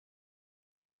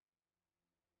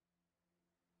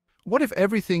What if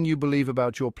everything you believe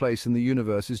about your place in the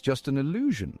universe is just an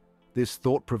illusion? This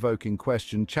thought-provoking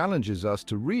question challenges us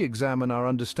to re-examine our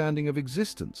understanding of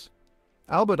existence.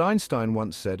 Albert Einstein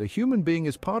once said, "A human being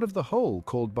is part of the whole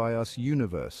called by us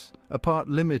universe, a part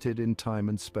limited in time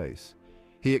and space."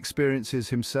 He experiences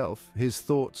himself, his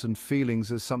thoughts and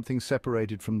feelings as something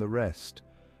separated from the rest,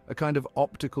 a kind of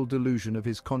optical delusion of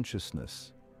his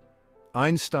consciousness.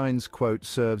 Einstein's quote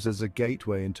serves as a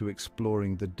gateway into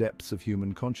exploring the depths of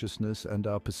human consciousness and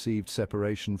our perceived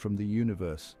separation from the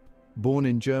universe. Born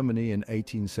in Germany in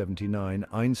 1879,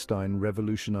 Einstein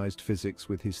revolutionized physics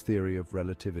with his theory of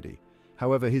relativity.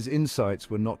 However, his insights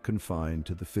were not confined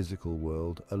to the physical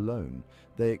world alone.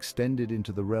 They extended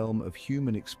into the realm of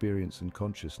human experience and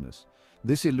consciousness.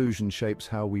 This illusion shapes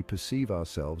how we perceive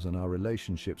ourselves and our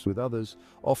relationships with others,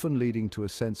 often leading to a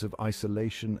sense of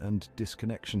isolation and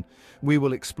disconnection. We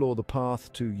will explore the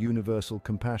path to universal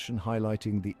compassion,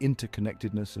 highlighting the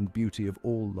interconnectedness and beauty of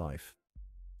all life.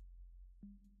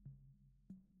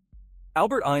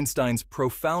 Albert Einstein's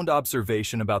profound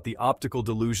observation about the optical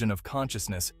delusion of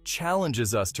consciousness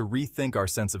challenges us to rethink our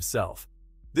sense of self.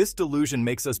 This delusion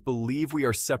makes us believe we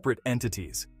are separate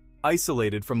entities,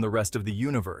 isolated from the rest of the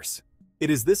universe. It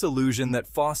is this illusion that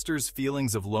fosters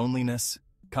feelings of loneliness,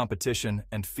 competition,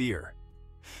 and fear.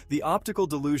 The optical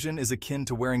delusion is akin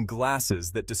to wearing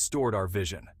glasses that distort our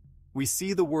vision. We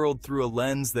see the world through a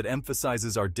lens that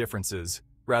emphasizes our differences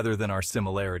rather than our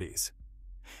similarities.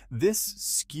 This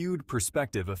skewed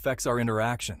perspective affects our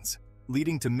interactions,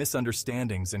 leading to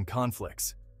misunderstandings and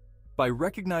conflicts. By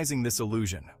recognizing this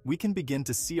illusion, we can begin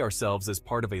to see ourselves as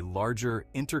part of a larger,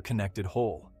 interconnected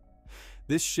whole.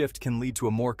 This shift can lead to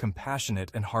a more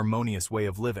compassionate and harmonious way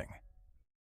of living.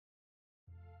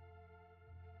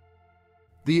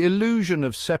 The illusion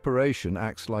of separation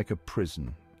acts like a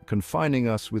prison, confining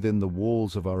us within the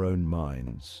walls of our own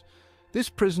minds. This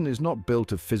prison is not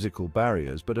built of physical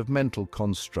barriers, but of mental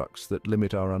constructs that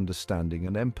limit our understanding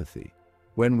and empathy.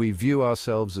 When we view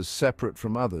ourselves as separate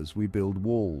from others, we build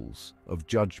walls of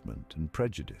judgment and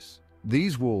prejudice.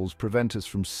 These walls prevent us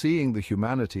from seeing the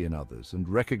humanity in others and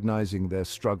recognizing their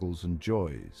struggles and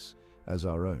joys as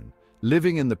our own.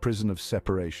 Living in the prison of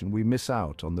separation, we miss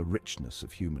out on the richness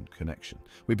of human connection.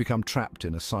 We become trapped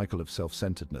in a cycle of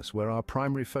self-centeredness where our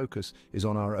primary focus is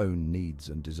on our own needs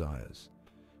and desires.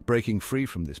 Breaking free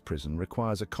from this prison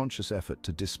requires a conscious effort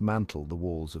to dismantle the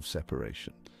walls of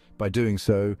separation. By doing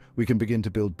so, we can begin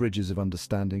to build bridges of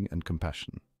understanding and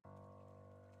compassion.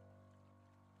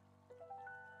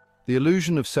 The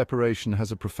illusion of separation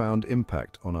has a profound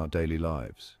impact on our daily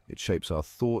lives. It shapes our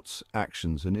thoughts,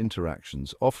 actions, and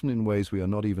interactions, often in ways we are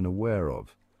not even aware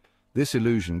of. This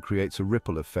illusion creates a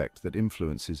ripple effect that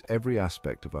influences every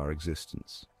aspect of our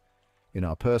existence. In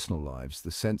our personal lives,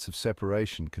 the sense of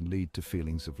separation can lead to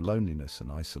feelings of loneliness and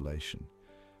isolation.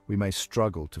 We may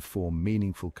struggle to form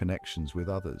meaningful connections with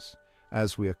others,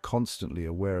 as we are constantly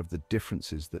aware of the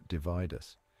differences that divide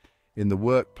us. In the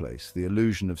workplace, the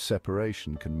illusion of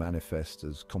separation can manifest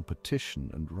as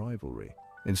competition and rivalry.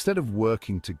 Instead of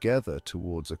working together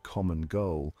towards a common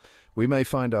goal, we may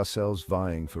find ourselves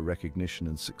vying for recognition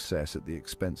and success at the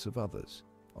expense of others.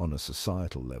 On a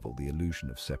societal level, the illusion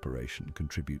of separation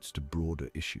contributes to broader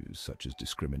issues such as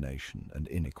discrimination and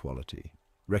inequality.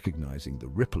 Recognizing the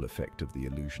ripple effect of the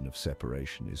illusion of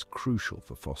separation is crucial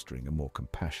for fostering a more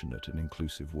compassionate and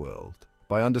inclusive world.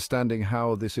 By understanding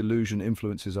how this illusion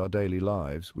influences our daily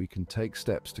lives, we can take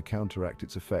steps to counteract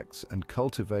its effects and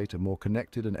cultivate a more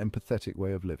connected and empathetic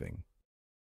way of living.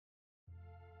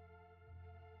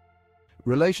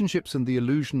 Relationships and the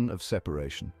illusion of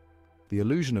separation. The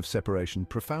illusion of separation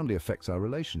profoundly affects our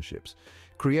relationships,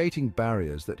 creating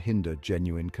barriers that hinder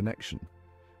genuine connection.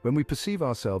 When we perceive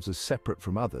ourselves as separate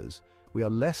from others, we are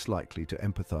less likely to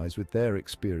empathize with their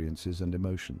experiences and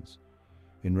emotions.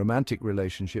 In romantic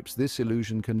relationships, this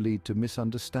illusion can lead to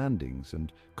misunderstandings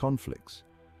and conflicts.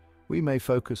 We may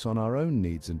focus on our own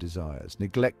needs and desires,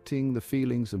 neglecting the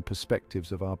feelings and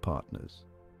perspectives of our partners.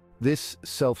 This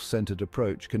self-centered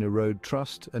approach can erode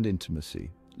trust and intimacy,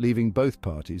 leaving both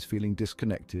parties feeling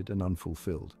disconnected and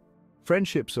unfulfilled.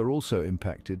 Friendships are also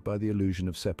impacted by the illusion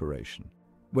of separation.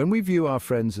 When we view our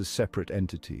friends as separate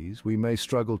entities, we may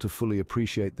struggle to fully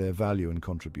appreciate their value and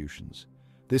contributions.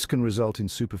 This can result in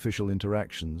superficial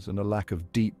interactions and a lack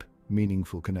of deep,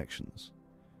 meaningful connections.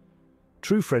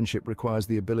 True friendship requires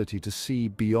the ability to see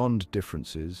beyond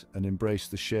differences and embrace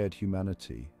the shared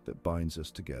humanity that binds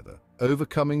us together.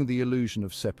 Overcoming the illusion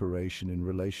of separation in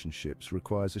relationships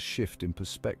requires a shift in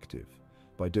perspective.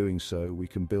 By doing so, we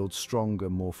can build stronger,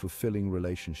 more fulfilling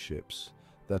relationships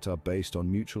that are based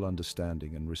on mutual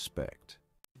understanding and respect.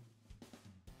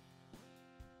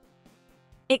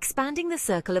 Expanding the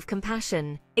circle of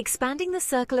compassion. Expanding the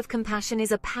circle of compassion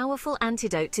is a powerful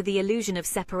antidote to the illusion of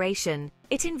separation.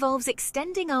 It involves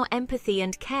extending our empathy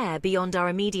and care beyond our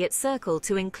immediate circle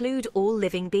to include all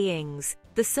living beings.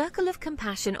 The circle of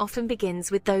compassion often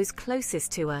begins with those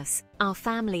closest to us, our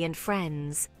family and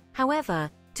friends.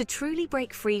 However, to truly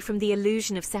break free from the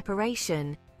illusion of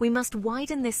separation, we must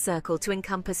widen this circle to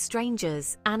encompass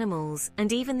strangers, animals,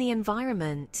 and even the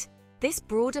environment. This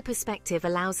broader perspective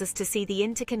allows us to see the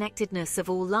interconnectedness of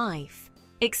all life.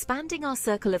 Expanding our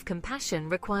circle of compassion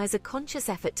requires a conscious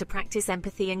effort to practice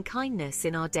empathy and kindness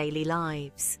in our daily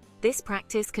lives. This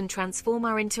practice can transform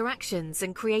our interactions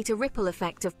and create a ripple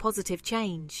effect of positive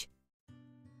change.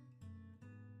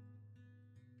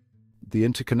 The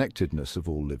interconnectedness of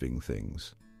all living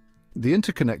things. The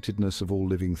interconnectedness of all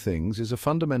living things is a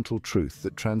fundamental truth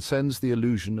that transcends the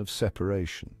illusion of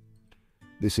separation.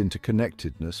 This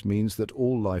interconnectedness means that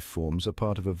all life forms are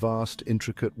part of a vast,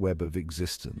 intricate web of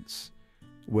existence,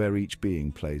 where each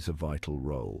being plays a vital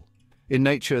role. In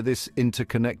nature, this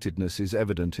interconnectedness is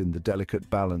evident in the delicate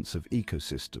balance of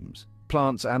ecosystems.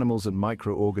 Plants, animals, and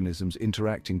microorganisms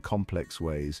interact in complex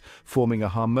ways, forming a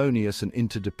harmonious and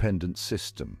interdependent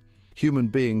system. Human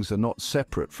beings are not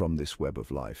separate from this web of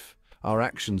life. Our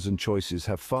actions and choices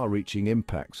have far-reaching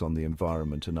impacts on the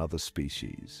environment and other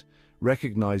species.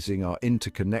 Recognizing our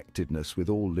interconnectedness with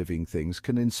all living things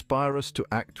can inspire us to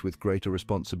act with greater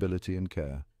responsibility and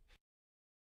care.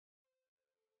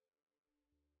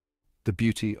 The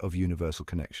beauty of universal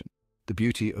connection. The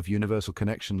beauty of universal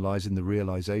connection lies in the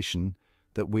realization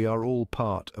that we are all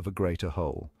part of a greater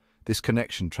whole. This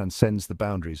connection transcends the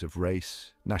boundaries of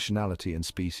race, nationality, and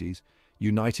species,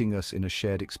 uniting us in a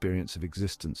shared experience of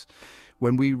existence.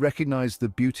 When we recognize the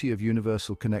beauty of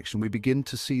universal connection, we begin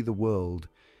to see the world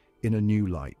in a new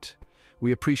light.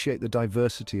 We appreciate the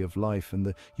diversity of life and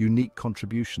the unique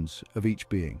contributions of each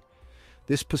being.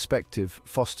 This perspective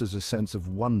fosters a sense of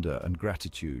wonder and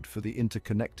gratitude for the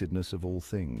interconnectedness of all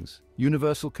things.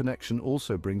 Universal connection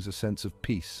also brings a sense of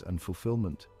peace and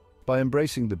fulfillment. By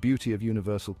embracing the beauty of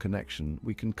universal connection,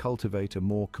 we can cultivate a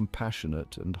more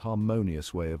compassionate and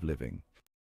harmonious way of living.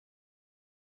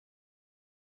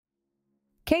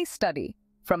 Case study: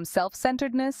 From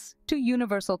self-centeredness to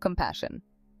universal compassion.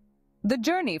 The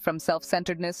journey from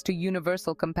self-centeredness to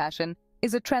universal compassion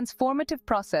is a transformative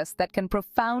process that can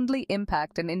profoundly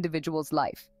impact an individual's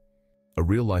life. A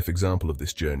real-life example of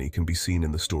this journey can be seen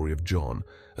in the story of John,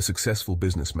 a successful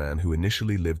businessman who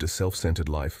initially lived a self-centered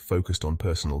life focused on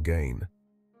personal gain.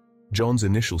 John's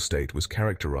initial state was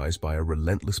characterized by a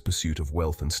relentless pursuit of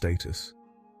wealth and status.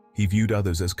 He viewed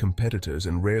others as competitors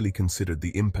and rarely considered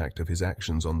the impact of his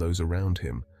actions on those around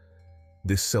him.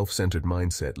 This self-centered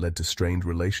mindset led to strained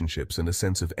relationships and a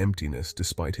sense of emptiness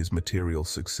despite his material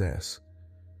success.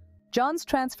 John's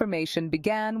transformation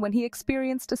began when he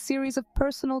experienced a series of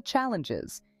personal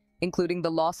challenges, including the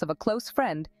loss of a close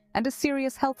friend and a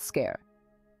serious health scare.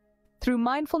 Through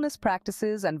mindfulness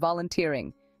practices and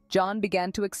volunteering, John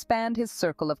began to expand his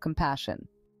circle of compassion.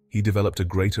 He developed a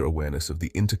greater awareness of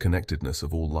the interconnectedness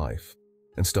of all life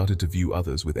and started to view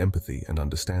others with empathy and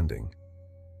understanding.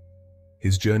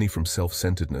 His journey from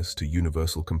self-centeredness to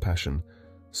universal compassion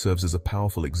serves as a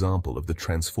powerful example of the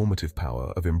transformative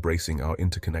power of embracing our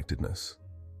interconnectedness.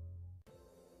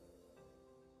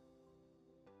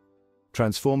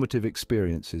 Transformative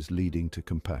experiences leading to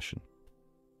compassion.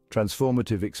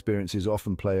 Transformative experiences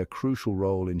often play a crucial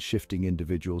role in shifting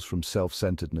individuals from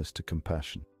self-centeredness to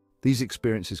compassion. These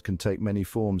experiences can take many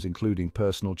forms, including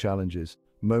personal challenges,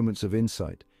 moments of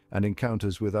insight, and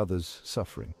encounters with others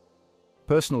suffering.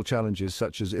 Personal challenges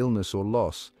such as illness or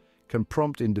loss can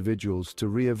prompt individuals to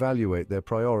reevaluate their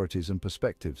priorities and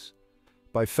perspectives.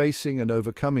 By facing and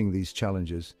overcoming these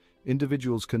challenges,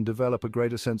 individuals can develop a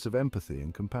greater sense of empathy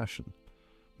and compassion.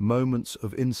 Moments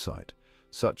of insight,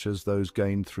 such as those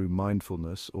gained through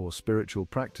mindfulness or spiritual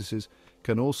practices,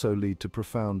 can also lead to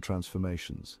profound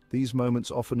transformations. These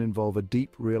moments often involve a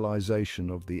deep realization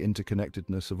of the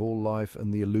interconnectedness of all life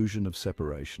and the illusion of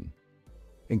separation.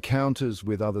 Encounters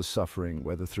with others suffering,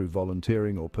 whether through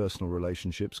volunteering or personal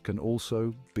relationships, can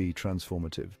also be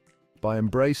transformative. By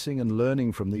embracing and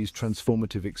learning from these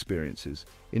transformative experiences,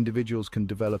 individuals can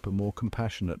develop a more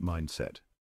compassionate mindset.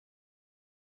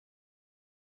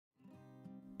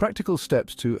 Practical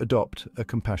steps to adopt a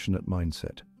compassionate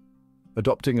mindset.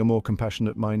 Adopting a more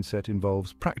compassionate mindset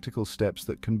involves practical steps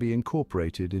that can be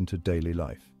incorporated into daily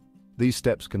life. These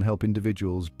steps can help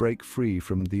individuals break free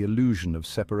from the illusion of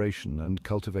separation and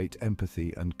cultivate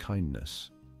empathy and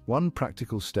kindness. One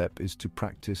practical step is to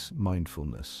practice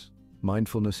mindfulness.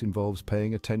 Mindfulness involves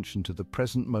paying attention to the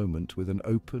present moment with an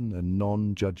open and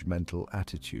non-judgmental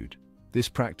attitude. This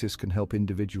practice can help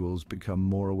individuals become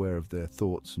more aware of their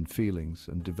thoughts and feelings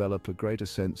and develop a greater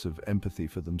sense of empathy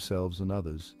for themselves and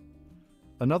others.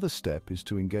 Another step is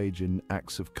to engage in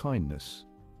acts of kindness.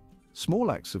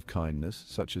 Small acts of kindness,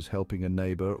 such as helping a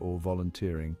neighbor or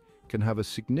volunteering, can have a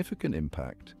significant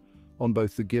impact on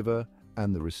both the giver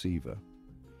and the receiver.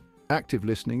 Active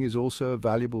listening is also a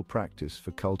valuable practice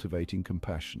for cultivating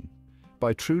compassion.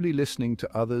 By truly listening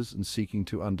to others and seeking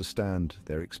to understand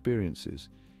their experiences,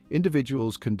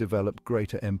 individuals can develop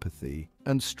greater empathy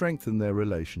and strengthen their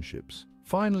relationships.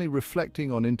 Finally,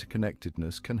 reflecting on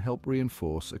interconnectedness can help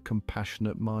reinforce a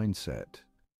compassionate mindset.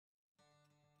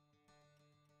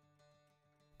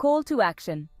 Call to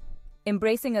action.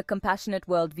 Embracing a compassionate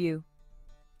worldview.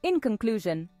 In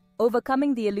conclusion,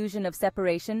 overcoming the illusion of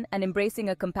separation and embracing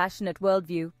a compassionate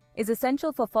worldview is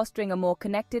essential for fostering a more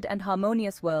connected and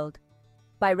harmonious world.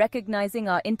 By recognizing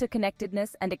our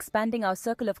interconnectedness and expanding our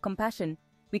circle of compassion,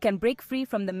 we can break free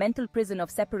from the mental prison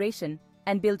of separation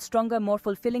and build stronger, more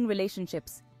fulfilling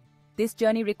relationships. This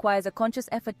journey requires a conscious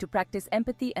effort to practice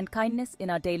empathy and kindness in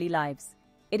our daily lives.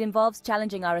 It involves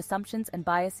challenging our assumptions and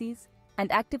biases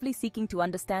and actively seeking to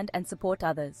understand and support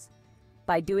others.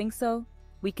 By doing so,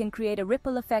 we can create a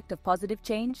ripple effect of positive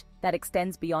change that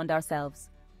extends beyond ourselves.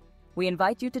 We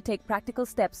invite you to take practical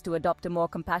steps to adopt a more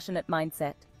compassionate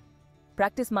mindset.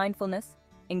 Practice mindfulness,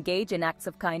 engage in acts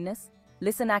of kindness,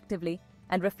 listen actively,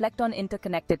 and reflect on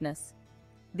interconnectedness.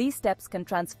 These steps can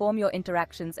transform your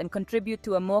interactions and contribute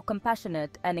to a more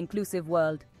compassionate and inclusive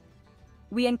world.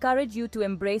 We encourage you to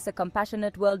embrace a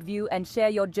compassionate worldview and share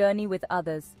your journey with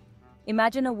others.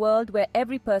 Imagine a world where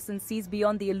every person sees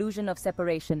beyond the illusion of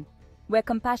separation, where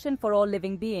compassion for all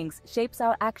living beings shapes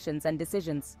our actions and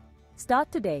decisions.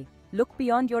 Start today, look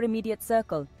beyond your immediate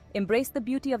circle, embrace the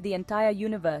beauty of the entire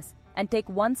universe, and take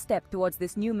one step towards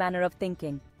this new manner of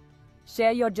thinking.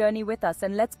 Share your journey with us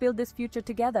and let's build this future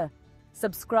together.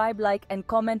 Subscribe, like, and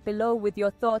comment below with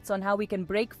your thoughts on how we can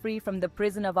break free from the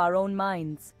prison of our own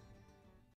minds.